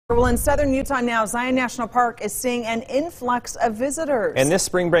Well, in southern Utah now, Zion National Park is seeing an influx of visitors. And this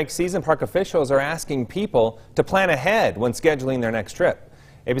spring break season, park officials are asking people to plan ahead when scheduling their next trip.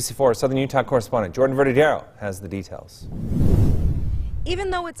 ABC4 Southern Utah correspondent Jordan Verdadero has the details. Even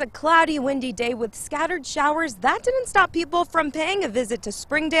though it's a cloudy, windy day with scattered showers, that didn't stop people from paying a visit to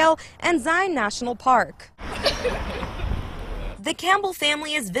Springdale and Zion National Park. The Campbell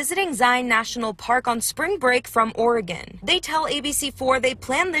family is visiting Zion National Park on spring break from Oregon. They tell ABC4 they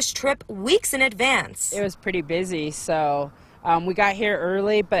planned this trip weeks in advance. It was pretty busy, so we got here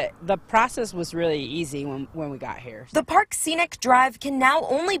early, but the process was really easy when we got here. The park's scenic drive can now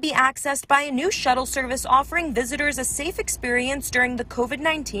only be accessed by a new shuttle service offering visitors a safe experience during the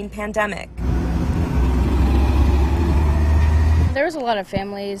COVID-19 pandemic. There was a lot of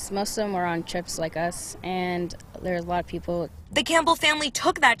families. Most of them were on trips like us, and there was a lot of people. The Campbell family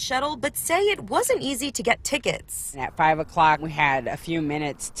took that shuttle, but say it wasn't easy to get tickets. At 5 o'clock, we had a few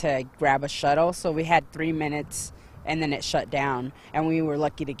minutes to grab a shuttle, so we had 3 minutes, and then it shut down, and we were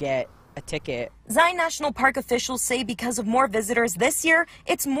lucky to get a ticket. Zion National Park officials say because of more visitors this year,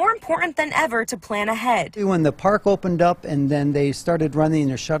 it's more important than ever to plan ahead. When the park opened up and then they started running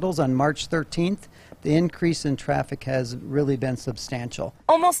their shuttles on March 13th, the increase in traffic has really been substantial.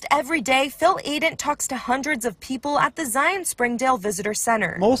 Almost every day, Phil Aiden talks to hundreds of people at the Zion Springdale Visitor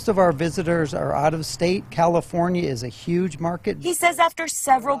Center. Most of our visitors are out of state. California is a huge market. He says after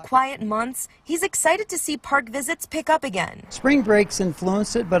several quiet months, he's excited to see park visits pick up again. Spring breaks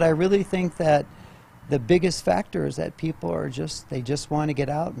influence it, but I really think that the biggest factor is that people are they just want to get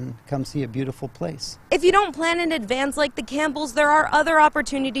out and come see a beautiful place. If you don't plan in advance like the Campbells, there are other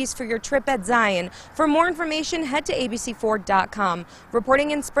opportunities for your trip at Zion. For more information, head to abc4.com.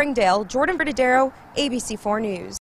 Reporting in Springdale, Jordan Verdadero, ABC4 News.